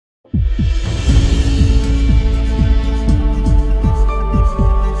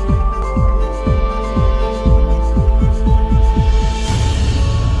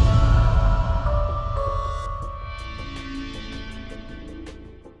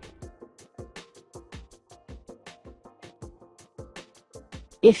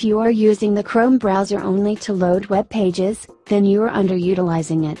If you are using the Chrome browser only to load web pages, then you are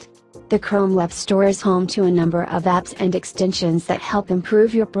underutilizing it. The Chrome Web Store is home to a number of apps and extensions that help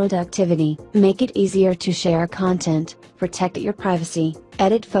improve your productivity, make it easier to share content, protect your privacy,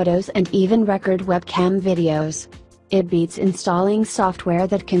 edit photos and even record webcam videos. It beats installing software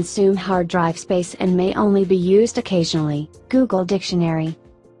that consume hard drive space and may only be used occasionally. Google Dictionary.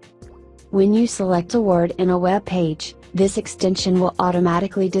 When you select a word in a web page, this extension will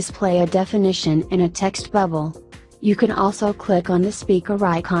automatically display a definition in a text bubble. You can also click on the speaker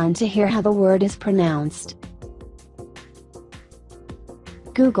icon to hear how the word is pronounced.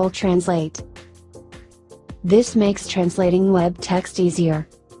 Google Translate. This makes translating web text easier.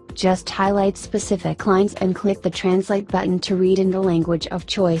 Just highlight specific lines and click the Translate button to read in the language of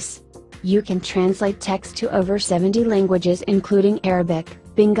choice. You can translate text to over 70 languages including Arabic,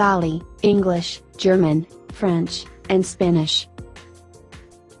 Bengali, English, German, French, and Spanish.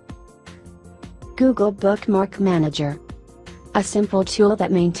 Google Bookmark Manager. A simple tool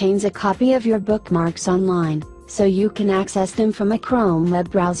that maintains a copy of your bookmarks online, so you can access them from a Chrome web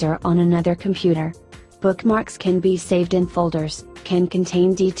browser on another computer. Bookmarks can be saved in folders, can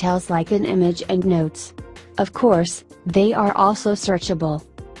contain details like an image and notes. Of course, they are also searchable.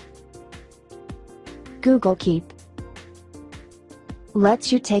 Google Keep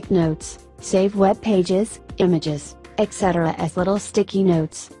lets you take notes, save web pages, images, etc. as little sticky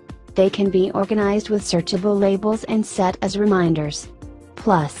notes. They can be organized with searchable labels and set as reminders.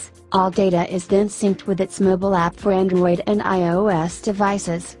 Plus, all data is then synced with its mobile app for Android and iOS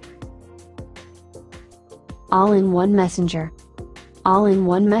devices. All-in-One Messenger.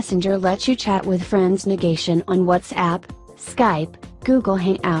 All-in-One Messenger lets you chat with friends navigation on WhatsApp, Skype, Google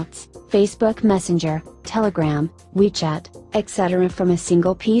Hangouts, Facebook Messenger, Telegram, WeChat, etc. from a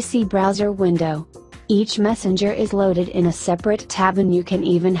single PC browser window. Each messenger is loaded in a separate tab and you can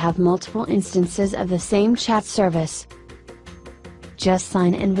even have multiple instances of the same chat service. Just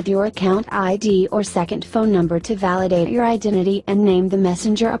sign in with your account ID or second phone number to validate your identity and name the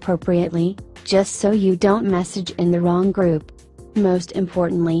messenger appropriately, just so you don't message in the wrong group. Most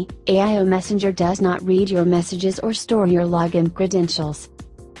importantly, AIO Messenger does not read your messages or store your login credentials.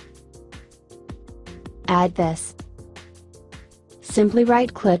 Add this. Simply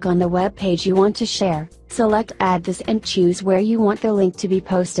right-click on the web page you want to share, select Add This and choose where you want the link to be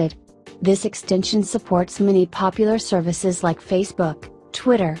posted. This extension supports many popular services like Facebook,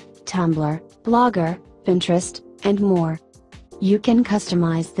 Twitter, Tumblr, Blogger, Pinterest, and more. You can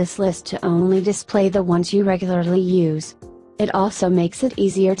customize this list to only display the ones you regularly use. It also makes it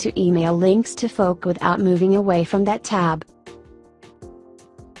easier to email links to folk without moving away from that tab.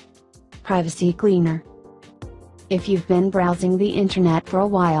 Privacy Cleaner. If you've been browsing the internet for a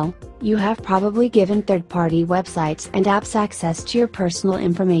while, you have probably given third-party websites and apps access to your personal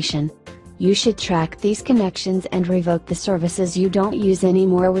information. You should track these connections and revoke the services you don't use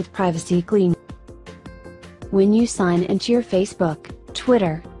anymore with Privacy Cleaner. When you sign into your Facebook,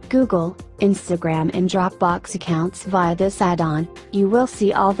 Twitter, Google, Instagram and Dropbox accounts via this add-on, you will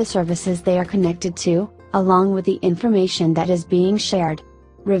see all the services they are connected to, along with the information that is being shared.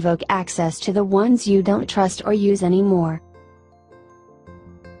 Revoke access to the ones you don't trust or use anymore.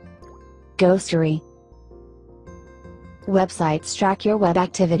 Ghostery. Websites track your web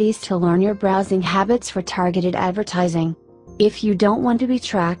activities to learn your browsing habits for targeted advertising. If you don't want to be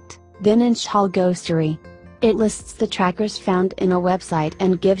tracked, then install Ghostery. It lists the trackers found in a website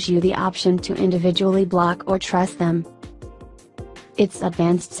and gives you the option to individually block or trust them. Its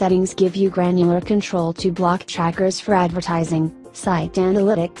advanced settings give you granular control to block trackers for advertising, site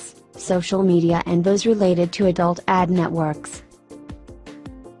analytics, social media and those related to adult ad networks.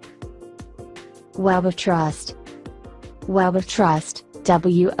 Web of Trust. Web of Trust,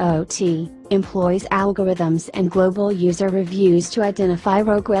 WOT, employs algorithms and global user reviews to identify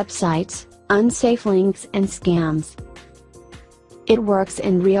rogue websites, unsafe links and scams. It works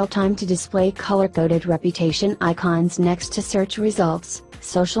in real time to display color-coded reputation icons next to search results,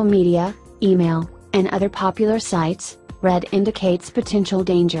 social media, email, and other popular sites. Red indicates potential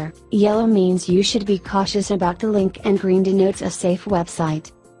danger, yellow means you should be cautious about the link and green denotes a safe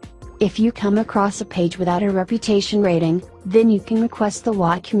website. If you come across a page without a reputation rating, then you can request the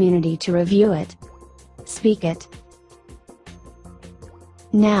WOT community to review it. Speak It.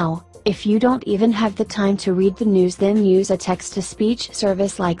 Now, if you don't even have the time to read the news, then use a text-to-speech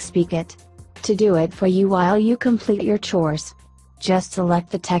service like Speak It to do it for you while you complete your chores. Just select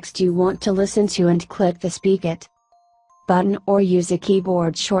the text you want to listen to and click the Speak It button or use a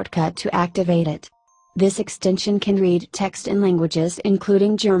keyboard shortcut to activate it. This extension can read text in languages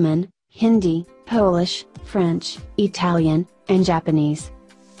including German, Hindi, Polish, French, Italian, and Japanese.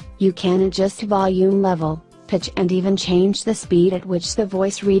 You can adjust volume level, pitch and even change the speed at which the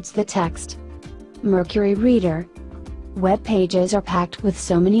voice reads the text. Mercury Reader. Web pages are packed with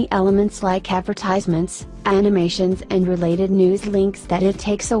so many elements like advertisements, animations and related news links that it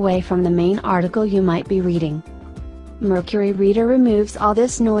takes away from the main article you might be reading. Mercury Reader removes all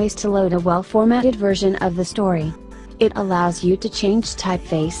this noise to load a well-formatted version of the story. It allows you to change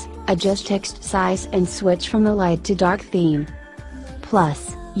typeface, adjust text size and switch from the light to dark theme.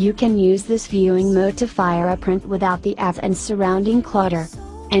 Plus, you can use this viewing mode to fire a print without the ads and surrounding clutter.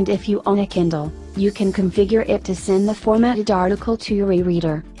 And if you own a Kindle, you can configure it to send the formatted article to your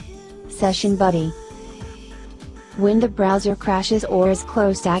e-reader. Session Buddy. When the browser crashes or is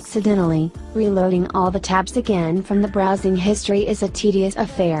closed accidentally, reloading all the tabs again from the browsing history is a tedious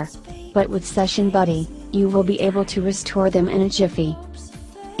affair. But with Session Buddy, you will be able to restore them in a jiffy.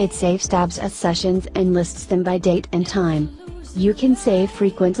 It saves tabs as sessions and lists them by date and time. You can save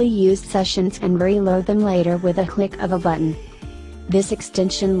frequently used sessions and reload them later with a click of a button. This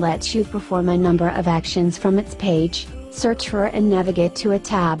extension lets you perform a number of actions from its page, search for and navigate to a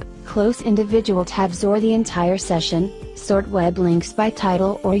tab, close individual tabs or the entire session, sort web links by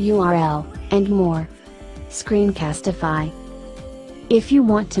title or URL, and more. Screencastify. If you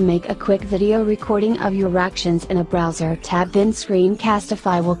want to make a quick video recording of your actions in a browser tab, then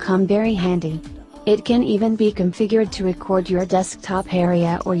Screencastify will come very handy. It can even be configured to record your desktop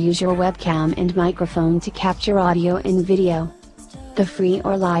area or use your webcam and microphone to capture audio and video. The free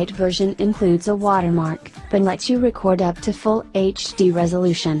or light version includes a watermark, but lets you record up to full HD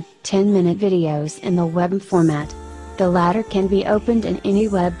resolution, 10-minute videos in the web format. The latter can be opened in any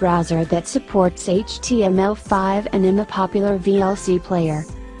web browser that supports HTML5 and in the popular VLC player.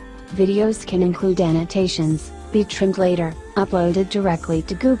 Videos can include annotations, be trimmed later, uploaded directly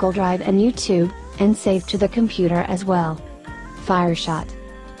to Google Drive and YouTube, and saved to the computer as well. Fireshot.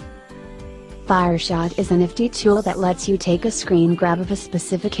 Fireshot is a nifty tool that lets you take a screen grab of a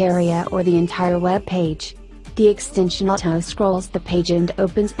specific area or the entire web page. The extension auto-scrolls the page and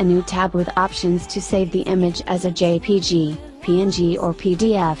opens a new tab with options to save the image as a JPG, PNG or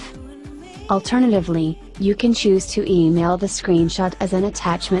PDF. Alternatively, you can choose to email the screenshot as an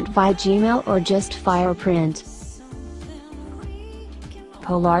attachment via Gmail or just fire print.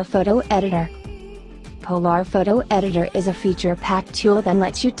 Polar Photo Editor. Polar Photo Editor is a feature-packed tool that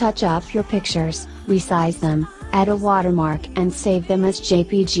lets you touch up your pictures, resize them, add a watermark and save them as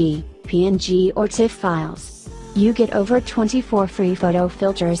JPG, PNG or TIFF files. You get over 24 free photo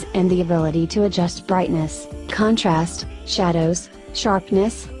filters and the ability to adjust brightness, contrast, shadows,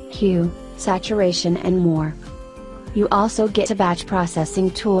 sharpness, hue, saturation and more. You also get a batch processing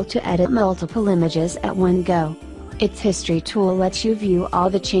tool to edit multiple images at one go. Its history tool lets you view all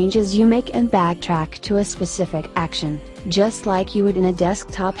the changes you make and backtrack to a specific action, just like you would in a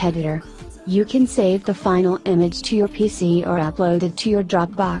desktop editor. You can save the final image to your PC or upload it to your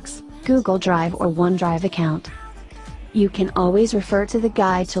Dropbox, Google Drive or OneDrive account. You can always refer to the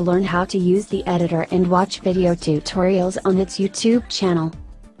guide to learn how to use the editor and watch video tutorials on its YouTube channel.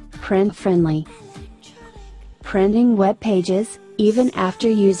 Print friendly. Printing web pages, even after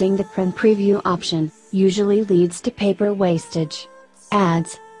using the print preview option, usually leads to paper wastage.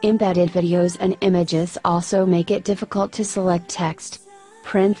 Ads, embedded videos and images also make it difficult to select text.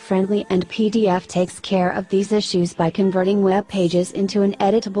 Print friendly and PDF takes care of these issues by converting web pages into an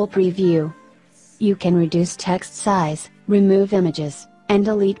editable preview. You can reduce text size, remove images, and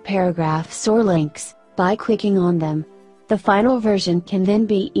delete paragraphs or links, by clicking on them. The final version can then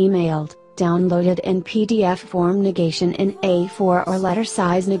be emailed, downloaded in PDF form negation in A4 or letter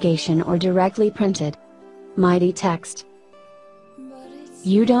size negation or directly printed. Mighty Text.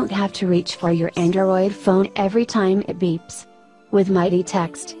 You don't have to reach for your Android phone every time it beeps. With Mighty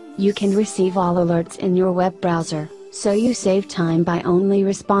Text, you can receive all alerts in your web browser, so you save time by only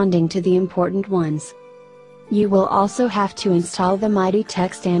responding to the important ones. You will also have to install the Mighty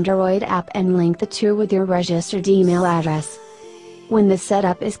Text Android app and link the two with your registered email address. When the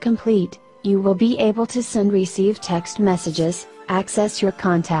setup is complete, you will be able to send receive text messages, access your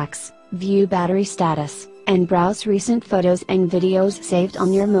contacts, view battery status, and browse recent photos and videos saved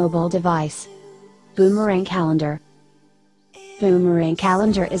on your mobile device. Boomerang Calendar. Boomerang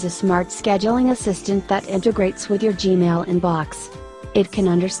Calendar is a smart scheduling assistant that integrates with your Gmail inbox. It can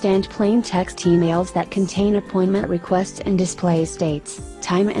understand plain text emails that contain appointment requests and displays dates,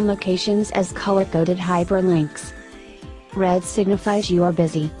 time and locations as color-coded hyperlinks. Red signifies you are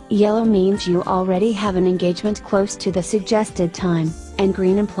busy, yellow means you already have an engagement close to the suggested time, and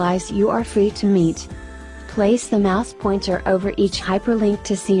green implies you are free to meet. Place the mouse pointer over each hyperlink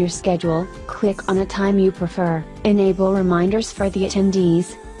to see your schedule, click on a time you prefer, enable reminders for the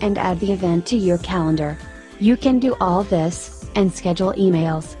attendees, and add the event to your calendar. You can do all this, and schedule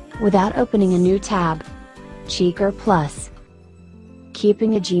emails, without opening a new tab. Checker Plus.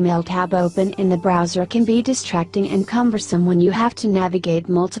 Keeping a Gmail tab open in the browser can be distracting and cumbersome when you have to navigate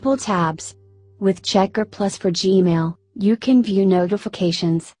multiple tabs. With Checker Plus for Gmail, you can view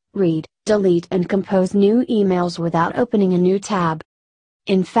notifications, read, delete and compose new emails without opening a new tab.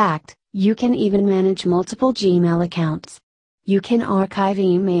 In fact, you can even manage multiple Gmail accounts. You can archive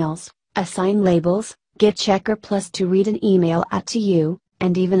emails, assign labels, get Checker Plus to read an email out to you,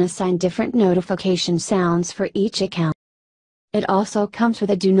 and even assign different notification sounds for each account. It also comes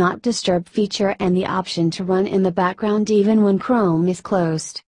with a Do Not Disturb feature and the option to run in the background even when Chrome is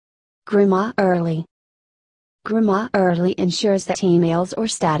closed. Grammarly. Grammarly ensures that emails or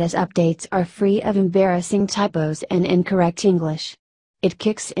status updates are free of embarrassing typos and incorrect English. It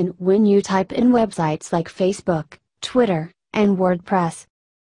kicks in when you type in websites like Facebook, Twitter, and WordPress.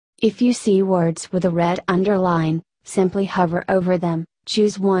 If you see words with a red underline, simply hover over them,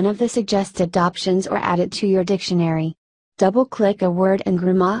 choose one of the suggested options or add it to your dictionary. Double-click a word and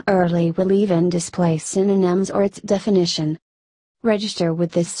Grammarly will even display synonyms or its definition. Register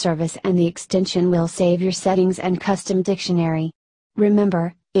with this service and the extension will save your settings and custom dictionary.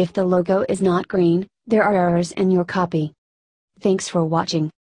 Remember, if the logo is not green, there are errors in your copy. Thanks for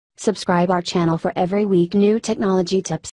watching. Subscribe our channel for every week new technology tips.